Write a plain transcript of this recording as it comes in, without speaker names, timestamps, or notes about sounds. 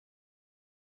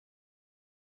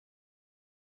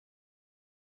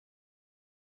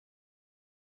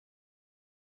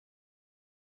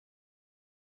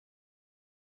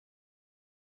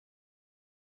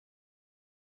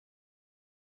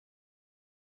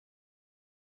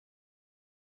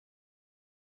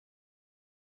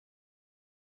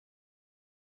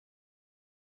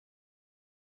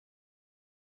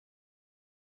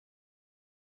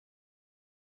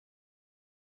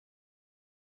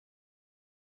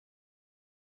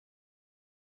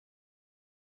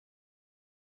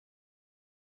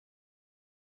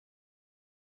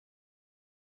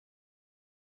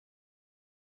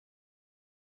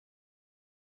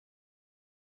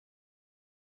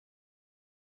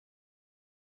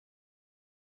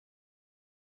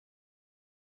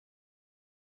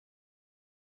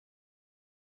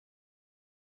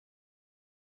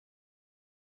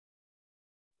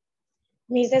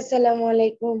Miss আসসালামু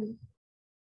আলাইকুম।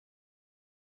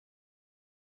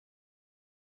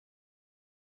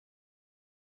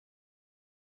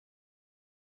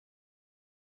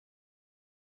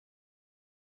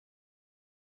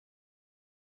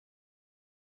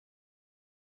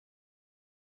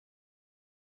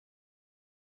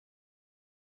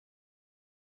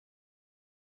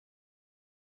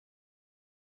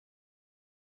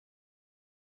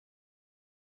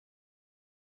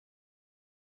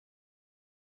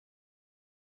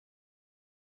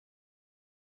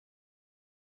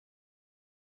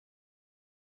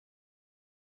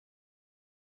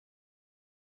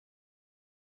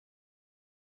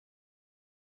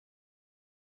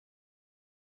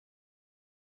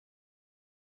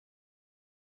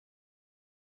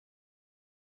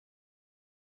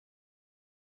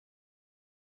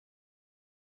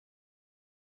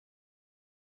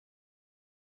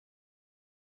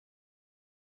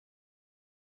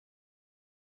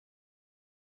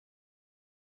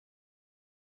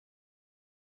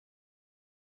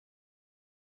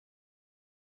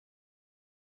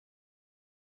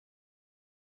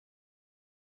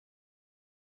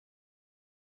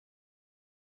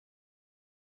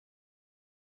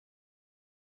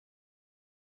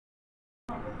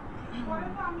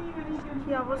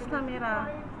 কি অবস্থা মেয়েরা?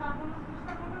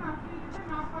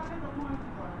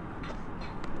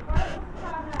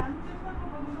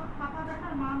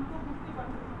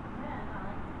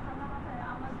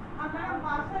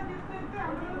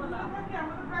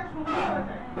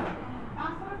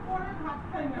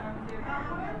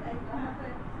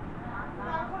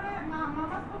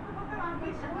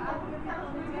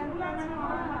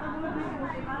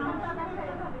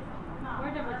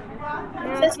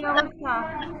 কি অবস্থা?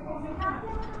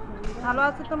 ভালো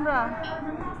আছো তোমরা?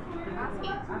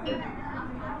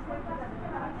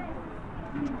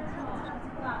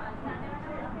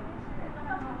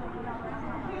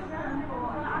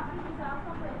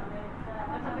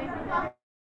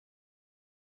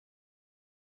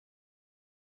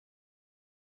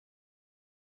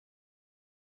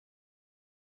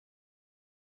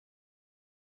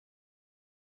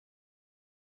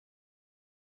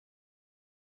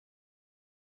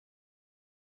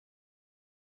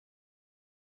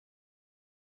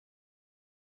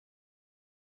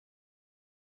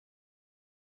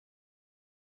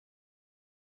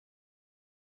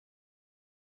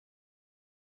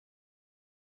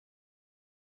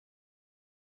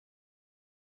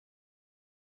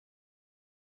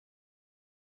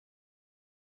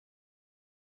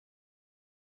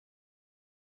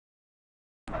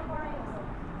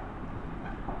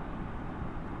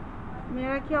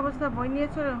 মেয়েরা কি অবস্থা? বই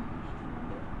নিয়েছো?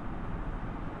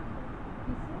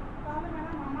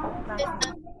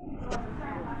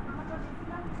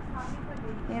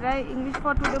 এরা ইংলিশ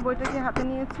ফর টুডে বইটা কি হাতে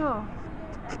নিয়েছো?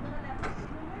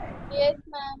 Yes,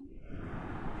 ma'am.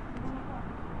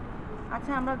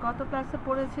 আচ্ছা, আমরা গত ক্লাসে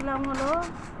পড়েছিলাম হলো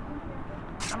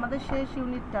আমাদের শেষ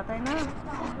ইউনিটটা, তাই না?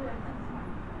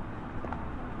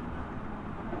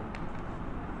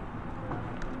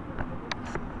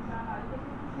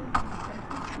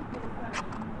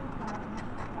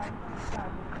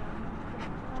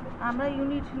 আমরা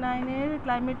ইউনিট 9-এর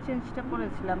ক্লাইমেট চেঞ্জটা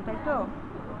পড়েছিলাম, তাই তো?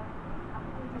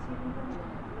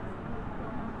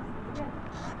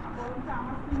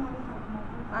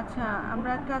 আচ্ছা, আমরা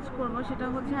এক কাজ করব, সেটা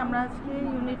হচ্ছে আমরা আজকে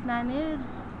ইউনিট 9-এর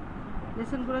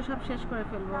লেসনগুলো সব শেষ করে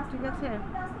ফেলবো, ঠিক আছে?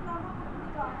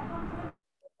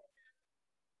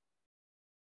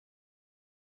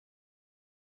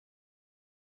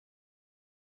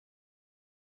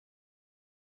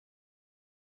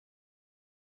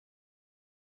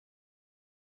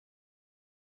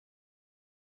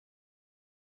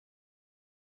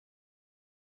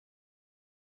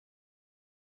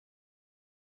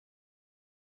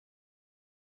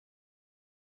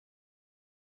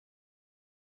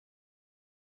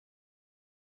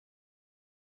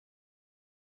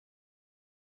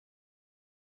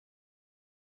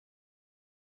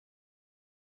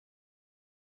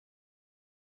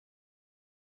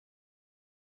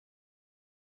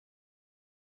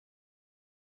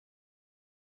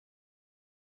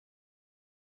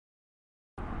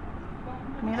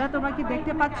 মেয়েরা, তোমরা কি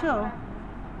দেখতে পাচ্ছ?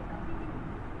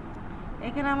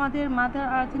 এখানে আমাদের মাদার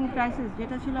আর্থ ইন ক্রাইসিস,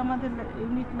 যেটা ছিল আমাদের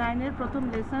ইউনিট 9-এর প্রথম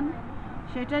লেসন,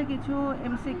 সেটার কিছু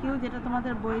এমসিকিউ যেটা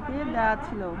তোমাদের বইতে দেওয়া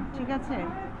ছিল, ঠিক আছে?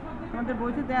 তোমাদের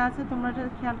বইতে দেওয়া আছে, তোমরা এটা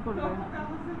খেয়াল করবে।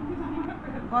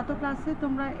 গত ক্লাসে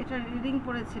তোমরা এটা রিডিং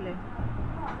পড়েছিলে।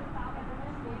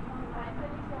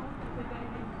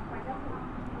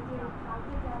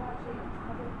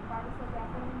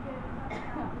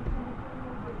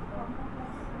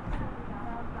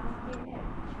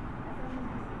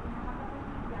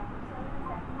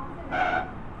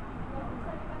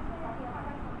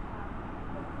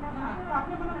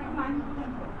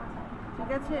 ঠিক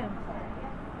আছে,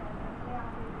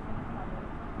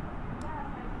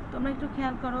 তোমরা একটু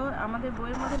খেয়াল করো, আমাদের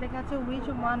বইয়ের মধ্যে লেখা আছে which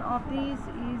one of this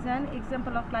is an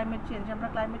example of climate change. আমরা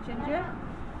ক্লাইমেট চেঞ্জের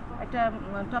একটা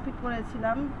টপিক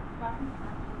পড়েছিলাম।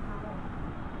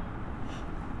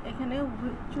 এখানে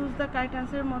চুজ দ্য কারেক্ট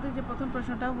অ্যান্সারের মধ্যে যে প্রথম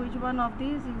প্রশ্নটা which one of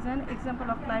this is an example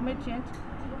of climate change,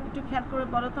 একটু খেয়াল করে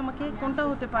বলো তো আমাকে কোনটা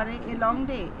হতে পারে? A long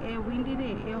day, A Windy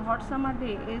day, A hot summer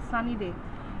day, A sunny day.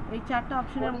 এই চারটা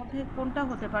অপশনের মধ্যে কোনটা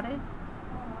হতে পারে?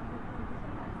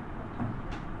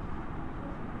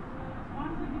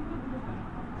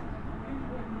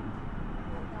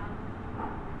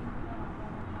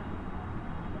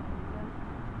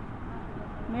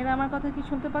 মেয়েরা আমার কথা কি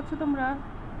শুনতে পাচ্ছ তোমরা?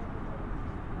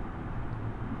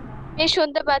 এই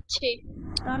শুনতে পাচ্ছি।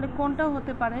 তাহলে কোনটা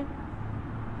হতে পারে?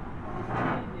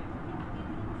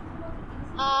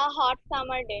 Hot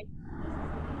summer day.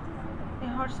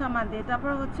 Hot summer day.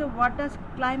 তারপর হচ্ছে what does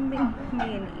climbing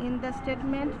mean? In the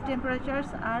statement temperatures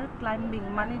R climbing,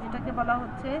 মানে যেটাকে বলা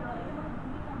হচ্ছে,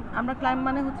 আমরা ক্লাইম্ব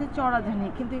মানে হচ্ছে চড়া জানি,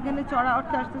 কিন্তু এখানে চড়া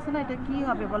অর্থে আসতেছে না, এটা কি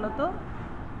হবে বলো তো?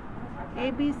 এ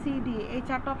বি সি ডি, এই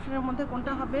চারটা অপশনের মধ্যে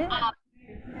কোনটা হবে? Up.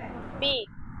 B.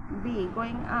 B,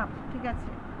 going up. ঠিক আছে,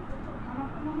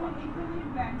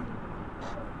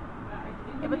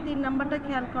 এবার 3 নাম্বারটা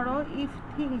খেয়াল করো। If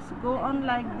things go on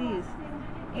like this,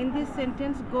 in this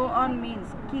sentence go on means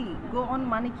কি? গো অন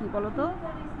মানে কি বলো তো?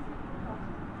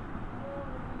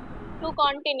 To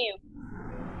continue.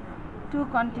 টু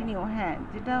কন্টিনিউ, হ্যাঁ,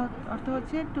 যেটা অর্থ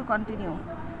হচ্ছে টু কন্টিনিউ।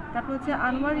 তারপর হচ্ছে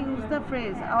Anwar use the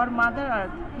phrase our mother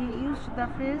earth, he use the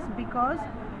phrase because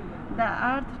the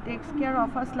earth text care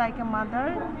of us like a mother.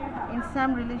 In some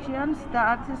religions the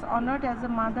earth is honoured as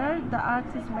a mother, the earth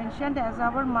is mentioned as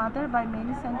our mother by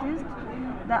many scientist,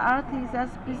 the earth is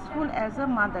as peaceful as a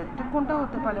mother. এটা কোনটা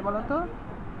হতে পারে বলো তো?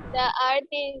 The earth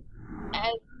is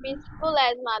as peaceful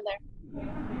as mother.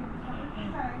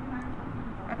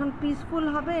 এখন peaceful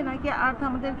হবে নাকি আর্থ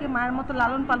আমাদেরকে মায়ের মতো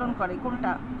লালন পালন করে,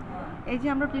 কোনটা? এই যে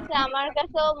আমরা আমার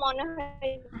কাছেও মনে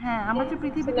হয় হ্যাঁ, আমরা যে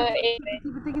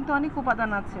পৃথিবীতে কিন্তু অনেক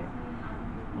উপাদান আছে,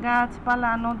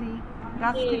 গাছপালা, নদী,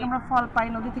 গাছ থেকে আমরা ফল পাই,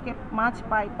 নদী থেকে মাছ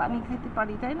পাই, পানি খেতে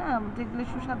পারি, তাই না? যেগুলো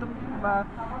সুস্বাদু বা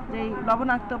যেই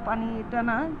লবণাক্ত পানি, এটা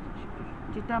না,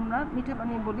 যেটা আমরা মিঠা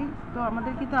পানি বলি। তো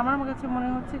আমাদের কিন্তু, আমার কাছে মনে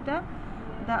হচ্ছে এটা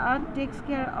the earth text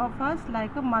care of us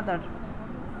like a mother.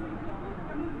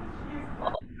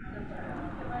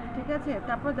 ঠিক আছে,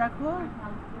 তারপর দেখো,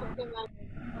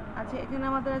 আচ্ছা এখানে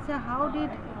আমাদের আছে how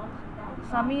did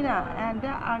Samina and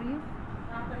Arif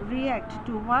react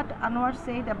two what Anwar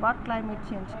said about climate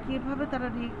change. কীভাবে তারা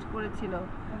রিয়েক্ট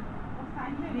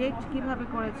কীভাবে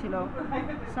করেছিল?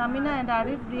 Samina and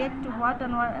Arif react two what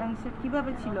Anwar answer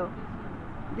কীভাবে ছিল?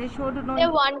 দে showed no.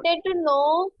 They wanted to know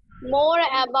more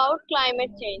about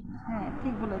climate change. হ্যাঁ,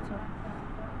 ঠিক বলেছো,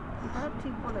 এটা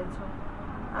ঠিক বলেছো।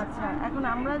 আচ্ছা, এখন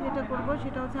আমরা যেটা করব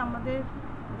সেটা হচ্ছে আমাদের,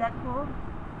 দেখো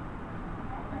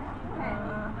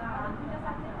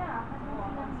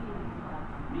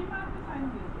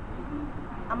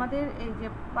আমাদের এই যে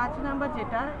 5 নাম্বার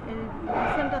যেটা এই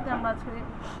লেসনটাতে আমরা আজকে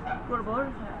করব,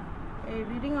 এই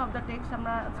রিডিং অফ দ্য টেক্সট,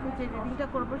 আমরা আজকে যে রিডিংটা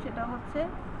করব সেটা হচ্ছে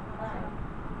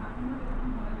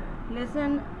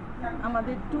লেসন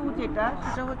আমাদের 2, যেটা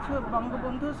সেটা হচ্ছে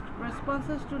Bangabandhu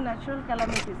responses two natural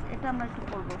calamities. এটা আমরা একটু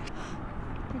করব,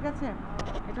 ঠিক আছে?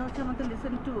 এটা হচ্ছে আমাদের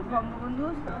লেসন 2, বঙ্গবন্ধু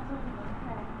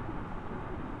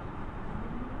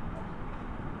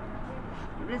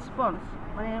রেসপন্স,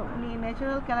 মানে উনি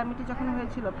ন্যাচারাল ক্যালামিটি যখন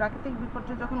হয়েছিল, প্রাকৃতিক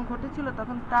বিপর্যয় যখন ঘটেছিল,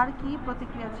 তখন তার কি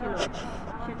প্রতিক্রিয়া ছিল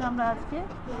সেটা আমরা আজকে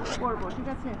করব, ঠিক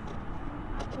আছে?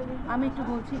 আমি একটু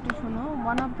বলছি, একটু শোনো।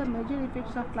 One of the major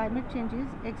effects of climate change is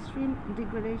extreme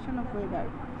degradation of weather.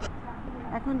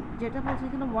 এখন যেটা বলছি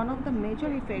এখানে one of the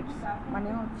major effects মানে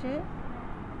হচ্ছে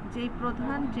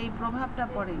যেই প্রভাবটা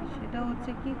পড়ে সেটা হচ্ছে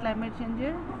কি ক্লাইমেট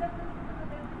চেঞ্জের?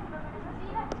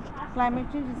 Climate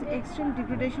change is extreme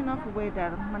degradation of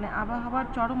weather, মানে আবহাওয়ার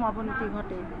চরম অবনতি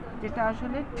ঘটে, যেটা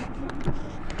আসলে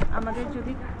আমাদের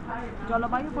যদি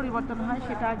জলবায়ু পরিবর্তন হয়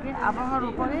সেটা আগে আবহাওয়ার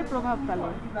উপরে প্রভাব ফেলে।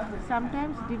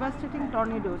 Sometimes devastating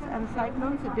টর্নেডোস and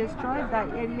cyclones destroy the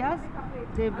areas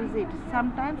they visit.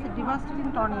 Sometimes devastating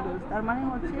টর্নেডোস, তার মানে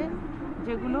হচ্ছে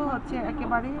যেগুলো হচ্ছে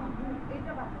একেবারে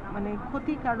মানে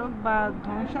ক্ষতিকারক বা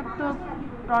ধ্বংসাত্মক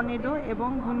টর্নেডো এবং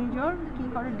ঘূর্ণিঝড় কী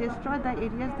করে? Destroy the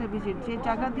areas they visit, যে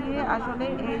জায়গা দিয়ে আসলে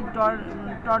এই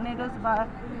টর্নেডোস বা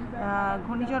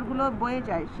ঘূর্ণিঝড়গুলো বয়ে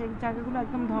যায় সেই জায়গাগুলো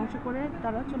একদম ধ্বংস করে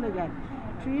তারা চলে যায়।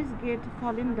 Trees gate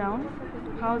fallen down,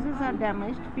 houses R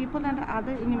damaged, people and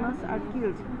other animals R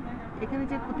killed. এখানে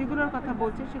যে ক্ষতিগুলোর কথা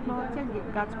বলছে সেগুলো হচ্ছে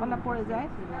গাছপালা পড়ে যায়,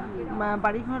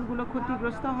 বাড়িঘরগুলো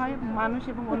ক্ষতিগ্রস্ত হয়, মানুষ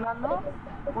এবং অন্যান্য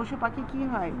পশু পাখি কী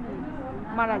হয়,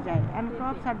 মারা যায়, অ্যান্ড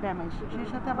ক্রপস আর ড্যামেজ, সেই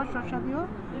সাথে আবার শস্যাদিও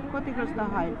ক্ষতিগ্রস্ত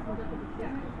হয়।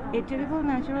 A terrible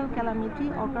natural calamity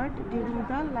occurred during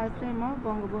the lifetime of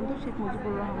Bangabandhu Sheikh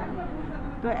Mujibur Rahman.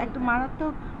 তো একটা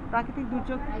মারাত্মক প্রাকৃতিক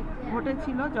দুর্যোগ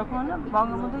ঘটেছিল যখন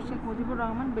বঙ্গবন্ধু শেখ মুজিবুর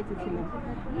রহমান বেঁচে ছিলেন।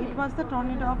 ইট ওয়াজ দ্য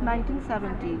টর্নেডো অফ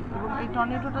 1970, এবং এই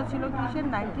টর্নেডোটা ছিল কিসের,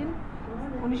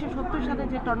 1970 সালে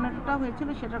যে টর্নেডোটা হয়েছিল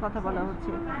সেটার কথা বলা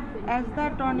হচ্ছে।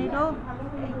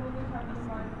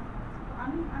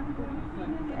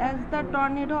 As the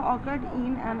tornado occurred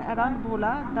in and around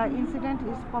Bhola, the incident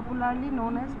is popularly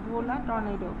known as Bhola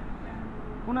tornado.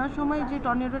 ওনার সময় যে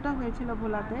টর্নেডোটা হয়েছিল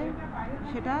ভোলাতে,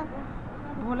 সেটা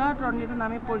ভোলা টর্নেডো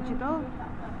নামে পরিচিত,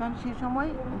 কারণ সে সময়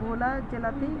ভোলা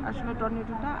জেলাতেই আসলে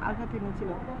টর্নেডোটা আঘাত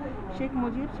এনেছিল। Sheikh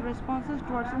মুজিবস responses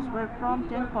towards it were prompt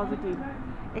and positive.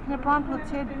 এখানে প্রম্পট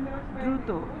হচ্ছে দ্রুত,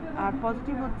 আর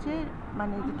পজিটিভ হচ্ছে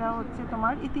মানে যেটা হচ্ছে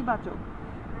তোমার ইতিবাচক।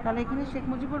 তাহলে এখানে শেখ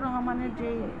মুজিবুর রহমানের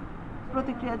যে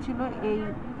প্রতিক্রিয়া ছিল এই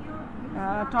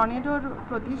টর্নেডোর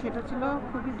প্রতি, সেটা ছিল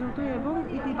খুবই দ্রুত এবং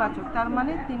ইতিবাচক। তার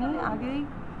মানে তিনি আগেই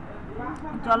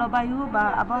জলবায়ু বা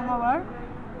আবহাওয়ার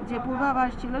যে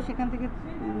পূর্বাভাস ছিল সেখান থেকে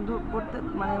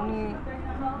মানে উনি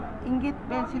ইঙ্গিত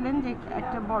পেয়েছিলেন যে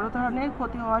একটা বড় ধরনের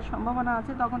ক্ষতি হওয়ার সম্ভাবনা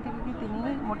আছে, তখন থেকে কি তিনি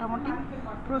মোটামুটি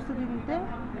প্রস্তুতি নিতে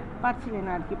পারছিলেন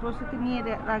আর কি, প্রস্তুতি নিয়ে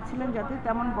রাখছিলেন যাতে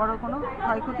তেমন বড় কোনো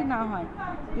ক্ষয়ক্ষতি না হয়।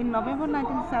 In November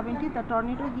 1970, the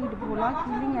tornado hit Bhola,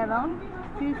 killing around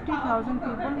 50,000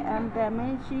 people and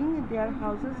damaging their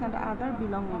houses and other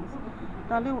belongings.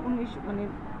 তাহলে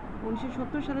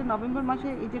 1970 সালের নভেম্বর মাসে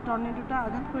এই যে টর্নেডোটা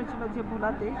আঘাত করেছিল যে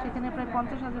ভোলাতে, সেখানে প্রায়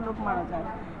 50,000 লোক মারা যায়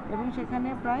এবং সেখানে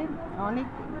প্রায় অনেক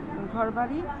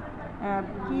ঘরবাড়ি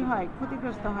কি হয়,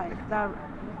 ক্ষতিগ্রস্ত হয়। তার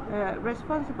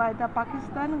response by the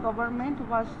Pakistan government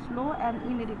was slow and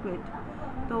inadequate.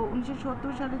 তো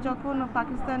 1970 সালে যখন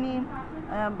পাকিস্তানি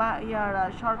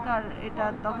সরকার, এটা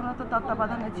তখনও তো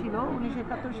তত্ত্বাবধানে ছিল,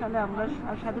 1971 সালে আমরা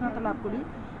স্বাধীনতা লাভ করি।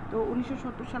 তো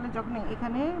 1970 সালে যখন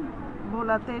এখানে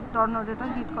ভোলাতে টর্নেডোটা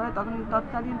হিট করে, তখন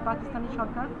তৎকালীন পাকিস্তানি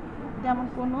সরকার তেমন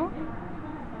কোনো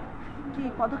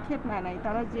পদক্ষেপ নেয় নাই।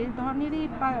 তারা যে ধরনেরই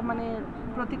মানে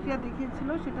প্রতিক্রিয়া দেখিয়েছিল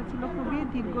সেটা ছিল খুবই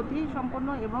ধীরগতি সম্পন্ন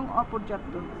এবং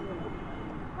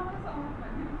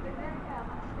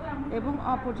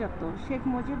অপর্যাপ্ত। Sheikh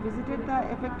Mujib visited the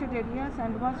affected areas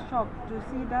and was shocked two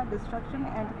C the distraction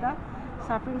and the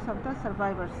sufferings of the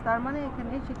survivors. তার মানে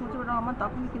এখানে শেখ মুজিবুর রহমান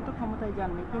তখন কিন্তু ক্ষমতায়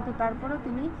যাননি, কিন্তু তারপরেও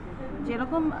তিনি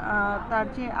যেরকম তার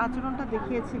যে আচরণটা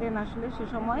দেখিয়েছিলেন আসলে সে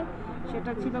সময়,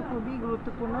 সেটা ছিল খুবই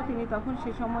গুরুত্বপূর্ণ। তিনি তখন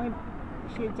সে সময়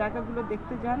সেই জায়গাগুলো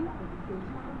দেখতে যান,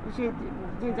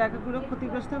 যে জায়গাগুলো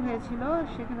ক্ষতিগ্রস্ত হয়েছিল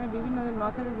সেখানে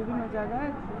নোয়াখালীর বিভিন্ন জায়গায়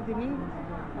তিনি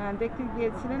দেখতে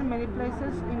গিয়েছিলেন। Many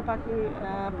places in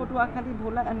Patuakhali,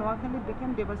 Bhola and Noakhali became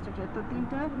devastated. তো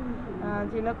তিনটা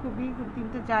জেলা খুবই,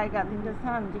 তিনটা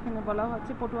স্থান যেখানে বলা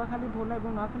হচ্ছে পটুয়াখালী, ভোলা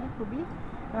এবং নোয়াখালী খুবই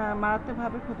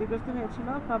মারাত্মকভাবে ক্ষতিগ্রস্ত হয়েছিল।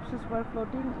 Crops war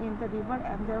floating in the river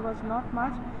and there was not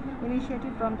much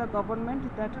initiative from the government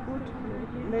that could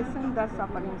lesson the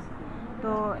sufferings.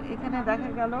 তো এখানে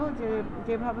দেখা গেল যে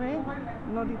যেভাবে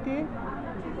নদীতে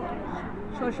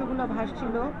শস্যগুলো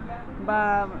ভাসছিল বা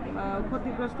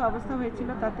ক্ষতিগ্রস্ত অবস্থা হয়েছিল,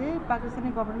 তাতে পাকিস্তানি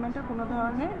গভর্নমেন্টের কোনো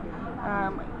ধরনের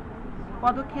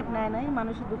পদক্ষেপ নেয় নাই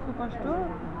মানুষের দুঃখ কষ্ট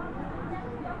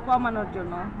কমানোর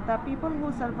জন্য। The people who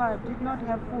survive did not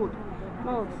have food,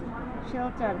 clothes,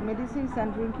 shelter, medicines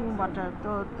and drinking water.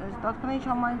 তো তৎকালীন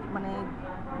সময় মানে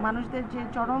মানুষদের যে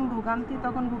চরম ভোগান্তি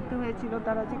তখন ভুগতে হয়েছিল,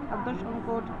 তারা যে খাদ্য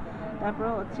সংকট, তারপরে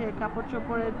হচ্ছে কাপড়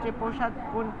চোপড়ের যে পোশাক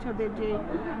পরিচ্ছদের যে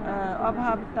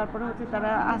অভাব, তারপরে হচ্ছে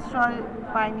তারা আশ্রয়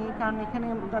পায়নি, কারণ এখানে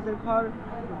তাদের ঘর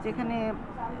যেখানে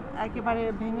একেবারে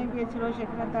ভেঙে গিয়েছিল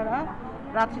সেখানে তারা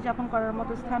রাত্রি যাপন করার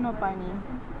মতো স্থানও পায়নি,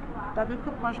 তাদের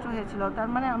খুব কষ্ট হয়েছিল। তার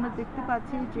মানে আমরা দেখতে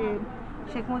পাচ্ছি যে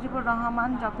শেখ মুজিবুর রহমান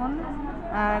যখন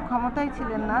ক্ষমতায়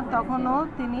ছিলেন না, তখনও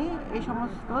তিনি এই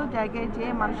সমস্ত জায়গায় যে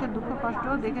মানুষের দুঃখ কষ্ট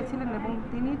দেখেছিলেন এবং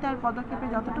তিনি তার পদক্ষেপে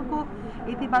যতটুকু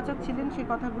ইতিবাচক ছিলেন সে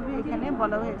কথাগুলি এখানে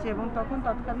বলা হয়েছে। এবং তখন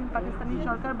তৎকালীন পাকিস্তানি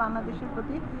সরকার বাংলাদেশের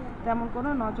প্রতি তেমন কোনো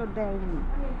নজর দেয়নি।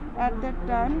 At that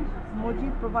time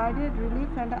Mujib provided relief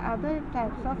and other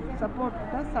types of support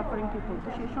the suffering people. তো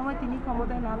সেই সময় তিনি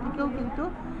ক্ষমতায় না থেকেও কিন্তু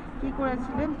কী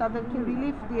করেছিলেন, তাদেরকে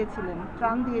রিলিফ দিয়েছিলেন,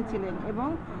 ত্রাণ দিয়েছিলেন এবং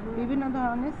বিভিন্ন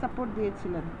ধরনের সাপোর্ট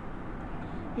দিয়েছিলেন।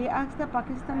 He asked the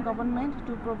Pakistan government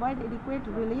to provide adequate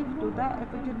relief to the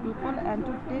affected people and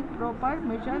to take proper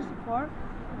measures for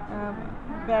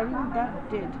burying the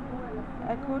dead.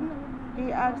 এখন he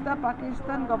asked the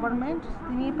Pakistan government,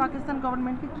 তিনি পাকিস্তান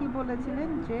গভর্নমেন্টকে কি বলেছিলেন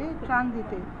যে ত্রাণ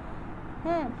দিতে,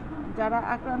 হ্যাঁ, যারা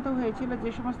আক্রান্ত হয়েছিল,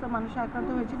 যে সমস্ত মানুষ আক্রান্ত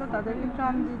হয়েছিল তাদেরকে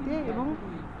ত্রাণ দিতে এবং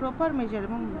প্রপার মেজার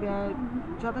এবং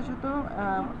যথাযথ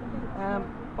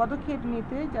পদক্ষেপ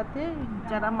নিতে, যাতে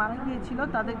যারা মারা গিয়েছিল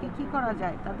তাদেরকে কি করা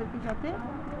যায়, তাদেরকে যাতে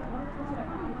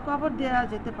কবর দেওয়া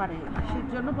যেতে পারে,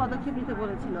 সেজন্য পদক্ষেপ নিতে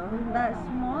বলেছিল। The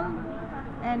small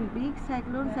and big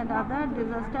cyclones and other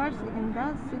disasters in the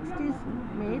 60s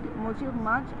made Mujib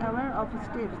much aware of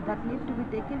steps that need to be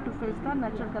taken to face the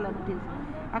natural calamities.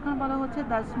 এখন বলা হচ্ছে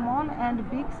the small and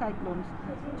big cyclones,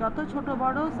 যত ছোট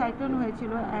বড় cyclone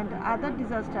হয়েছিল, and other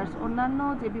disasters, অন্যান্য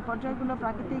যে বিপর্যয়গুলো,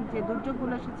 প্রাকৃতিক যে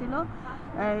দুর্যোগগুলো এসেছিল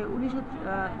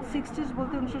 1960s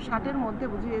বলতে 1960-এর মধ্যে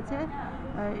বুঝিয়েছে।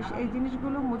 এই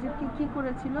জিনিসগুলো মুজিবকে কী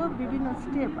করেছিল, বিভিন্ন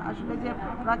স্টেপ আসলে যে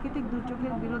প্রাকৃতিক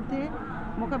দুর্যোগের বিরুদ্ধে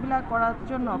মোকাবিলা করার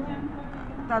জন্য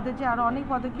তাদের যে আরও অনেক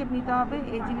পদক্ষেপ নিতে হবে,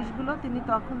 এই জিনিসগুলো তিনি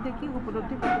তখন থেকেই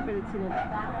উপলব্ধি করতে পেরেছিলেন।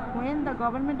 When the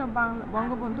government of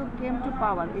Bangabandhu came to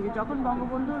পাওয়ার, এই যে যখন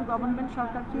বঙ্গবন্ধুর গভর্নমেন্ট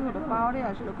সরকার কী হলো, পাওয়ারে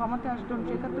আসলো, ক্ষমতায় আসলো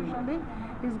 1971 সালে,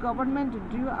 his government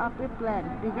drew up A plan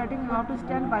regarding how to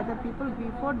stand by the people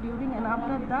before, during and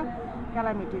after the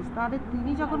calamities. তাহলে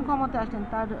তিনি যখন ক্ষমতায় আসলেন,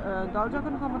 তার দল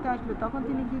যখন ক্ষমতায় আসলো, তখন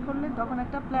তিনি কী করলেন, তখন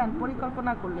একটা প্ল্যান,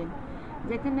 পরিকল্পনা করলেন,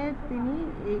 যেখানে তিনি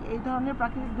এই ধরনের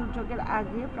প্রাকৃতিক দুর্যোগের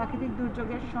আগে, প্রাকৃতিক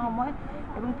দুর্যোগের সময়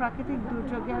এবং প্রাকৃতিক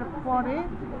দুর্যোগের পরে,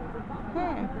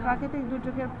 হ্যাঁ, প্রাকৃতিক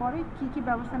দুর্যোগের পরে কী কী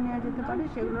ব্যবস্থা নেওয়া যেতে পারে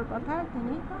সেগুলোর কথা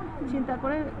তিনি চিন্তা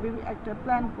করে একটা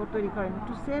প্ল্যান তৈরি করেন।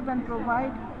 To save and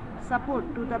provide support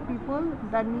to the people,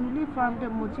 the newly formed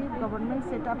Mujib government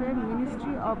set up a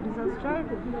Ministry of Disaster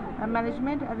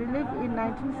Management and Relief in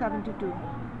 1972.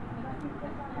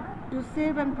 To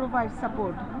save and provide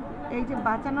support, এই যে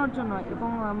বাঁচানোর জন্য এবং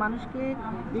মানুষকে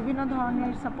বিভিন্ন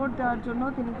ধরনের সাপোর্ট দেওয়ার জন্য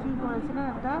তিনি কী করেছিলেন,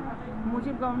 একটা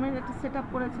মুজিব গভর্নমেন্ট একটা সেট আপ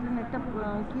করেছিলেন, একটা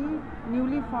কি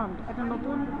নিউলি ফর্মড একটা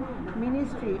নতুন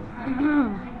মিনিস্ট্রি,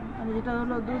 মানে যেটা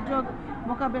হলো দুর্যোগ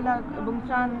মোকাবেলা এবং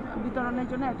ত্রাণ বিতরণের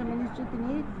জন্য একটা মিনিস্ট্রি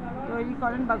তিনি তৈরি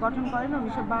করেন বা গঠন করেন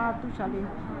 1972 সালে।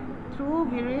 Through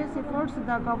various efforts,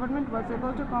 the government was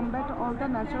able to combat all the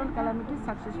natural calamities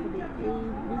successfully. এই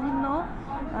বিভিন্ন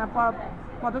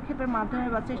পদক্ষেপের মাধ্যমে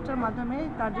বা চেষ্টার মাধ্যমে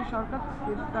তার যে সরকার,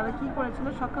 তারা কী করেছিল,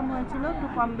 সক্ষম হয়েছিল টু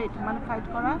কমবেট, মানে ফাইট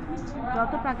করা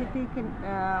যত প্রাকৃতিক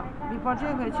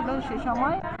বিপর্যয় হয়েছিল সে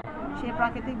সময়, সেই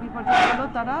প্রাকৃতিক বিপর্যয়গুলো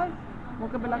তারা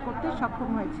মোকাবেলা করতে সক্ষম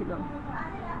হয়েছিল।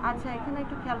 আচ্ছা, এখানে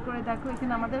একটু খেয়াল করে দেখো,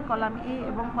 এখানে আমাদের কলাম এ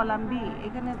এবং কলাম বি,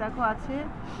 এখানে দেখো আছে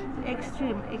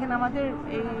এক্সট্রিম, এখানে আমাদের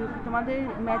এই তোমাদের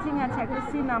ম্যাচিং আছে একটা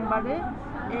সি নাম্বারে,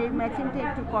 এই ম্যাচিংটা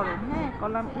একটু করো, হ্যাঁ,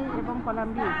 কলাম এ এবং কলাম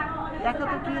বি, দেখো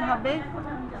তো কী হবে।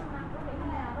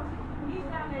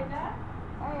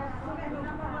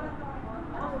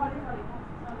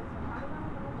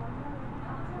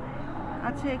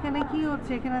 আচ্ছা, এখানে কি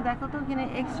হচ্ছে, এখানে দেখো তো, এখানে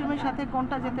এক্সট্রিমের সাথে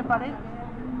কোনটা যেতে পারে,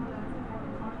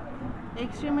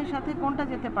 এক্সট্রিমের সাথে কোনটা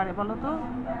যেতে পারে বলো তো।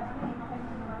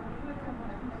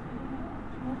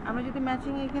 আমরা যদি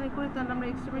ম্যাচিং এখানে করি তাহলে আমরা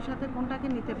এক্সট্রিমের সাথে কোনটাকে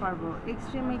নিতে পারবো।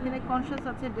 এক্সট্রিম এখানে কনসিয়াস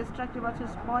আছে, ডিস্ট্রাকটিভ আছে,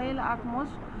 spoil,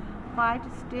 utmost, fight,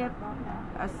 step,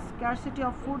 scarcity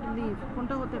of food, leave,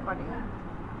 কোনটা হতে পারে।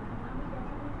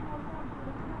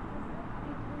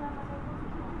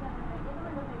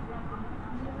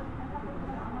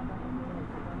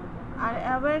 আর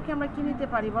অ্যাওয়ারকে আমরা কী নিতে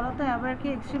পারি বলো তো। অ্যাওয়ারকে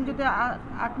এক্সট্রিম যদি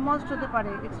আটমোস্ট হতে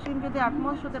পারে, এক্সট্রিম যদি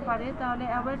আটমোস্ট হতে পারে, তাহলে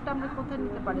অ্যাওয়ারটা আমরা কোথায়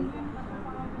নিতে পারি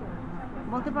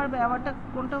বলতে পারবে, অ্যাওয়ারটা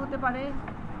কোনটা হতে পারে।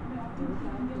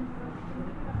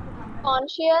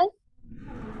 কনসিয়াস।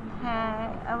 হ্যাঁ,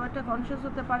 অ্যাওয়ারটা কনসিয়াস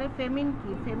হতে পারে। ফেমিন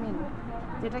কি, ফেমিন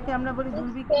যেটাকে আমরা বলি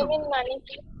দুর্ভিক্ষ, ফেমিন মানে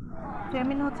কি?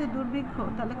 ফেমিন হচ্ছে দুর্ভিক্ষ,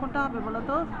 তাহলে কোনটা হবে বলো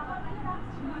তো।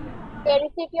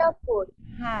 Scarcity of food.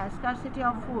 হ্যাঁ, স্কারসিটি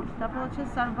অফ ফুড। তারপর হচ্ছে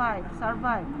সারভাইভ,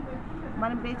 সারভাইভ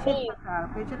মানে বেঁচে লিভ। থাকা,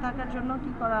 বেঁচে থাকার জন্য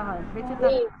কি করা হয়, বেঁচে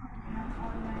থাকা, লিভ।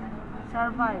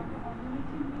 সারভাইভ।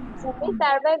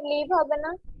 সার্ভাইভ লিভ হবে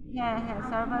না? হ্যাঁ হ্যাঁ,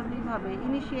 সারভাইভ লিভ হবে।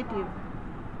 ইনিশিয়েটিভ,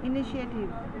 ইনিশিয়েটিভ,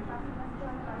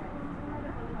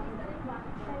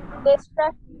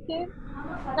 ডিস্ট্রাকটিভ,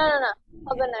 না না না,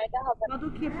 হবে না, এটা হবে না।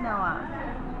 পদক্ষেপ নেওয়া,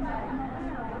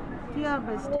 কি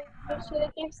হবে,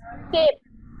 ইনিশিয়েটিভ, স্টেপ।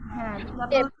 হ্যাঁ। তারপর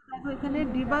স্টেপ। দেখো এখানে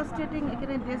ডিভাস্টেটিং,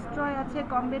 এখানে ডেস্ট্রয় আছে,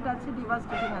 কমবেট আছে,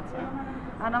 ডিভাস্টেটিং আছে,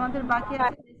 আর আমাদের বাকি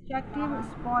আছে ডিস্ট্রাকটিভ,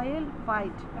 স্পয়েল,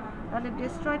 ফাইট। তাহলে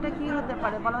ডেস্ট্রয়টা কি হতে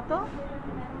পারে বলো তো।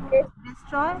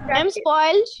 Destroy,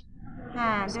 spoiled.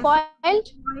 হ্যাঁ, স্পয়েলড।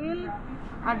 স্পয়েল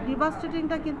আর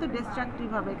ডিভাস্টেটিংটা কিন্তু ডিস্ট্রাকটিভ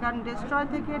হবে, কারণ ডেস্ট্রয়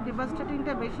থেকে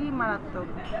ডিভাস্টেটিংটা বেশি মারাত্মক।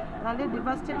 তাহলে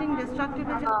ডিভাস্টেটিং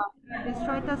ডিস্ট্রাকটিভে যাবে,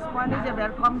 ডেস্ট্রয়টা স্পয়েলে যাবে,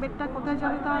 আর কমবেটটা কোথায়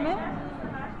যাবে তাহলে,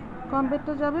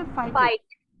 কমবেটটা যাবে ফাইটে। ফাইট।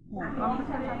 হ্যাঁ,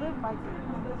 কমবেটটা যাবে ফাইটে।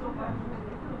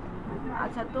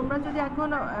 আচ্ছা, তোমরা যদি এখন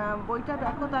বইটা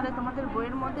দেখো তাহলে তোমাদের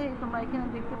বইয়ের মধ্যে তোমরা এখানে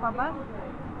দেখতে পাবা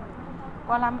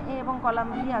কলাম এ এবং কলাম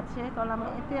বি আছে। কলাম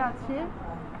এতে আছে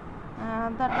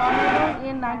দ্য টর্নেডো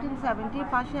ইন 1970।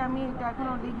 পাশে আমি এটা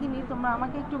এখনও লিখিনি, তোমরা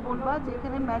আমাকে একটু বলবা যে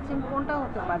এখানে ম্যাচিং কোনটা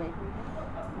হতে পারে।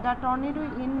 দ্য টর্নেডো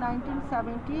ইন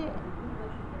 1970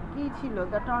 কী ছিল?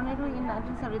 দ্য টর্নেডো ইন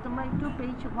 1970, তোমরা একটু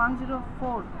পেজ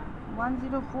 104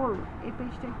 এই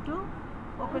পেজটা একটু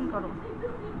ওপেন করো,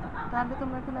 তাহলে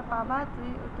তোমরা এখানে পাবা যে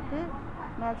এটাতে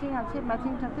ম্যাচিং আছে।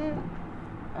 ম্যাচিংটাতে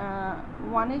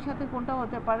ওয়ানের সাথে কোনটা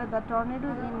হতে পারে? দ্য টর্নেডো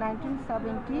ইন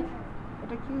 1970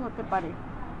 এটা কি হতে পারে?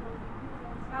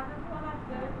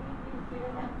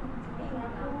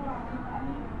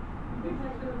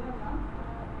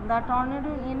 দ্য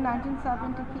টর্নেডো ইন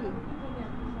 1970 কি?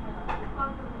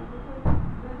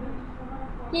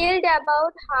 Killed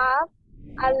about half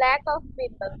a lakh of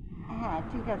people. হ্যাঁ,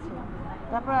 ঠিক আছে।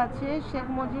 তারপর আছে শেখ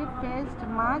মুজিব ফেস্ট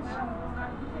মার্চ,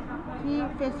 কি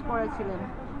ফেস করেছিলেন?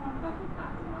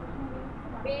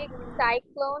 Big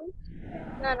cyclone.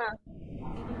 No.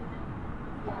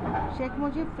 Sheikh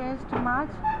Mujib fest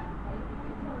March.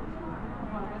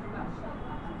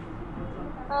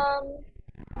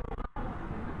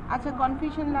 আচ্ছা,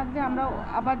 কনফিউশন লাগলে আমরা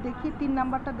আবার দেখি 3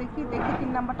 নাম্বারটা দেখি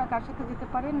 3 নাম্বারটা কার সাথে যেতে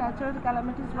পারে। Natural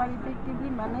calamities war effectively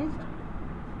managed.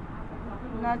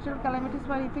 Natural calamities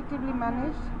war effectively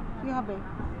managed কি হবে?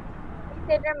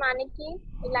 সেটার মানে কি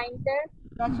লাইনটার?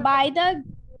 By the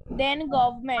then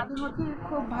government. মানে হচ্ছে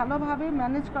খুব ভালোভাবে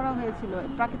ম্যানেজ করা হয়েছিল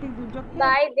প্রাকৃতিক দুর্যোগকে।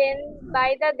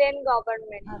 By the then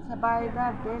government. আচ্ছা, by the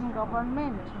then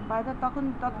government. By the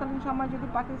তৎকালীন সময় যদি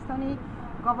পাকিস্তানি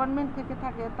গভর্নমেন্ট থেকে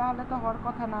থাকে তাহলে তো হওয়ার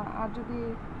কথা না। আর যদি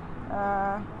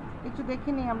একটু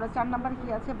দেখে নিই আমরা 4 নাম্বার কি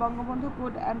আছে। Bangabandhu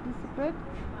could anticipate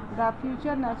the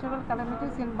future natural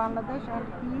calamities in Bangladesh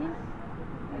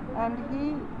and he.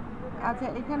 আচ্ছা,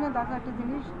 এখানে দেখো একটা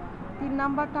জিনিস, 3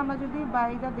 নাম্বারটা আমরা যদি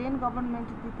বাই দ্য দেন গভর্নমেন্ট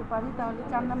দিতে পারি তাহলে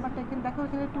 4 নাম্বারটা এখানে দেখো,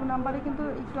 এখানে 2 নাম্বারে কিন্তু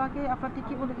একটু আগে আপনার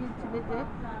ঠিকই বলে দিয়েছিলে যে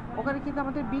ওখানে কিন্তু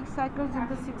আমাদের big cyclones in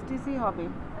the 60s হবে।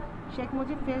 শেখ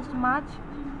মুজিব ফেস্ট মার্চ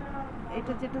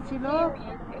এটা যেটা ছিল,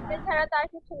 এটা ছাড়া তার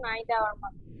কিছু নাই দেওয়ার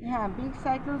মতো। হ্যাঁ, big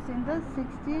cyclones in the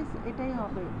 60s এটাই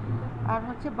হবে। আর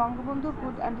হচ্ছে Bangabandhu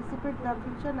could anticipate the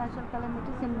future natural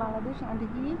calamities in Bangladesh and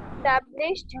he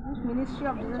Established ministry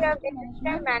of Ministry of disaster Disaster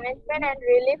management. Management and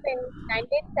Relief in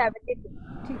 1972.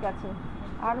 ঠিক আছে।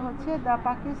 আর হচ্ছে the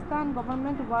Pakistan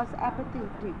government was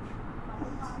অ্যাপাথেটিক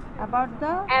about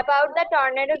the. About the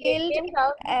tornado Killed victims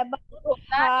of about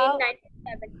Bhola in half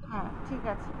 1970. হ্যাঁ, ঠিক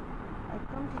আছে,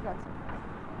 একদম ঠিক আছে।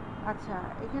 আচ্ছা,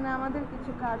 এখানে আমাদের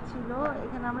কিছু কাজ ছিল,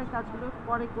 এখানে আমরা কাজগুলো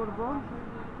পরে করব।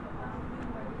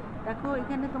 দেখো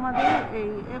এখানে তোমাদের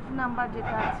এই এফ নাম্বার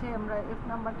যেটা আছে, আমরা এফ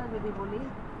নাম্বারটা যদি বলি,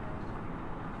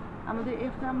 আমাদের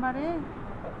এফ নাম্বারে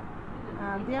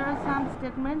there are some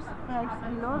statements facts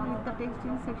below, read the text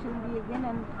in section B again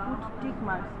and put tick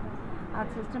marks.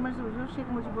 আচ্ছা, স্টেটমেন্টস বুঝো। শেখ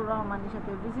মুজিবুর রহমানের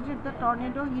সাথে visited the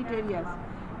tornado hit areas,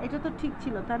 এটা তো ঠিক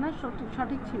ছিল তাই না?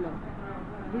 সঠিক ছিল।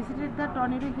 Visited the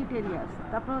tornado hit areas.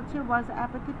 তারপর হচ্ছে ওয়াজ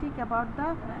অ্যাপাথেটিক অ্যাবাউট দ্য,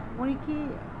 উনি কি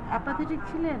অ্যাপাথেটিক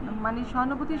ছিলেন মানে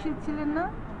সহানুভূতিশীল ছিলেন না?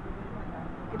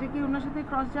 এটা কি ওনার সাথে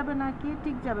ক্রস যাবে না কি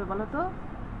ঠিক যাবে বলো তো?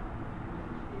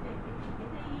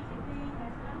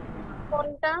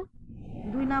 কোনটা?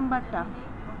 2 নাম্বারটা।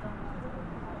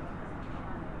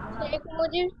 Sheikh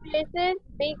Mujib faces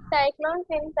big cyclones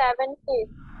in 70s,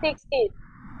 60s.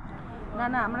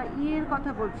 না, আমরা এর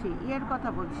কথা বলছি,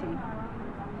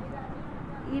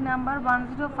 ই নাম্বার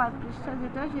 105 পৃষ্ঠা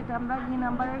যেটা, সেটা আমরা ই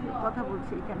নাম্বারের কথা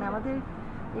বলছি। এখানে আমাদের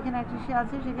এখানে একটা সে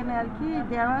আছে, সেখানে আর কি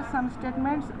দেয়ার আর সাম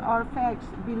statements or facts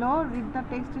below, read the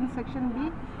text in section B.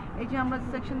 এই যে আমরা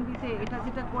সেকশন বিতে এটা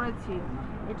যেটা করেছি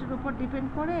এটার উপর ডিপেন্ড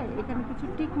করে এখানে কিছু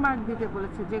টিক মার্ক দিতে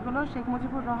বলেছে, যেগুলো শেখ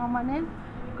মুজিবুর রহমানের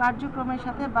কার্যক্রমের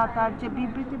সাথে বা তার যে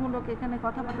বিবৃতিমূলক এখানে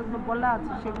কথাবার্তাগুলো বলা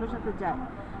আছে সেগুলোর সাথে যায়।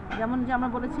 যেমন যে আমরা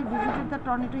বলেছি visited the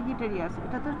tornado hit areas,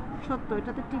 এটা তো সত্য,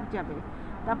 এটাতে ঠিক যাবে।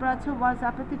 তারপর আছে ওয়াজ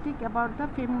অ্যাপাথেটিক অ্যাবাউট দ্য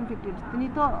ফেমিন ভিক্টিমস, তিনি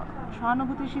তো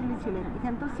সহানুভূতিশীলই ছিলেন।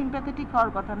 এখানে তো সিম্প্যাথেটিক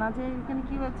হওয়ার কথা না, যে এখানে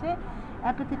কি হয়েছে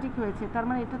অ্যাপাথেটিক হয়েছে, তার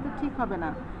মানে এটা তো ঠিক হবে না।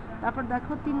 তারপর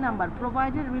দেখো 3 number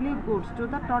provided relief goods to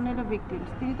the tornado ভিক্টিমস,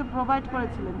 তিনি তো প্রোভাইড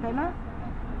করেছিলেন তাই না?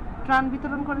 ত্রাণ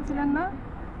বিতরণ করেছিলেন না?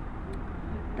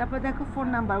 তারপর দেখো 4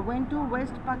 number went to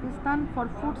West Pakistan for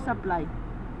food supply,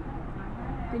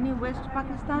 তিনি ওয়েস্ট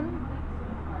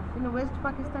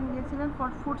পাকিস্তান গিয়েছিলেন ফর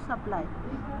ফুড সাপ্লাই।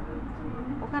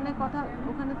 ওখানে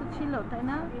তো ছিল তাই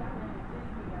না?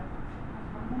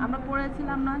 আমরা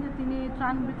পড়েছিলাম না যে তিনি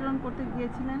ত্রাণ বিতরণ করতে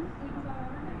গিয়েছিলেন।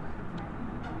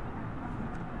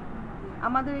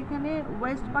 আমাদের এখানে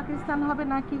ওয়েস্ট পাকিস্তান হবে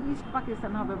নাকি ইস্ট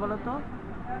পাকিস্তান হবে বলো তো?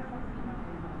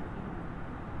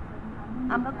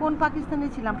 আমরা কোন পাকিস্তানে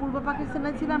ছিলাম? পূর্ব পাকিস্তানে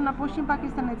ছিলাম না পশ্চিম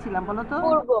পাকিস্তানে ছিলাম বলো তো?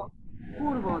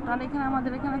 পূর্ব, তাহলে এখানে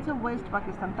আমাদের এখানে আছে ওয়েস্ট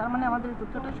পাকিস্তান, তার মানে আমাদের এই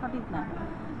তথ্যটা সঠিক না।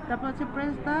 তারপর হচ্ছে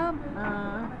press the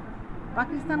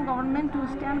Pakistan government to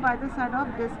stand by the side of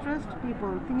distressed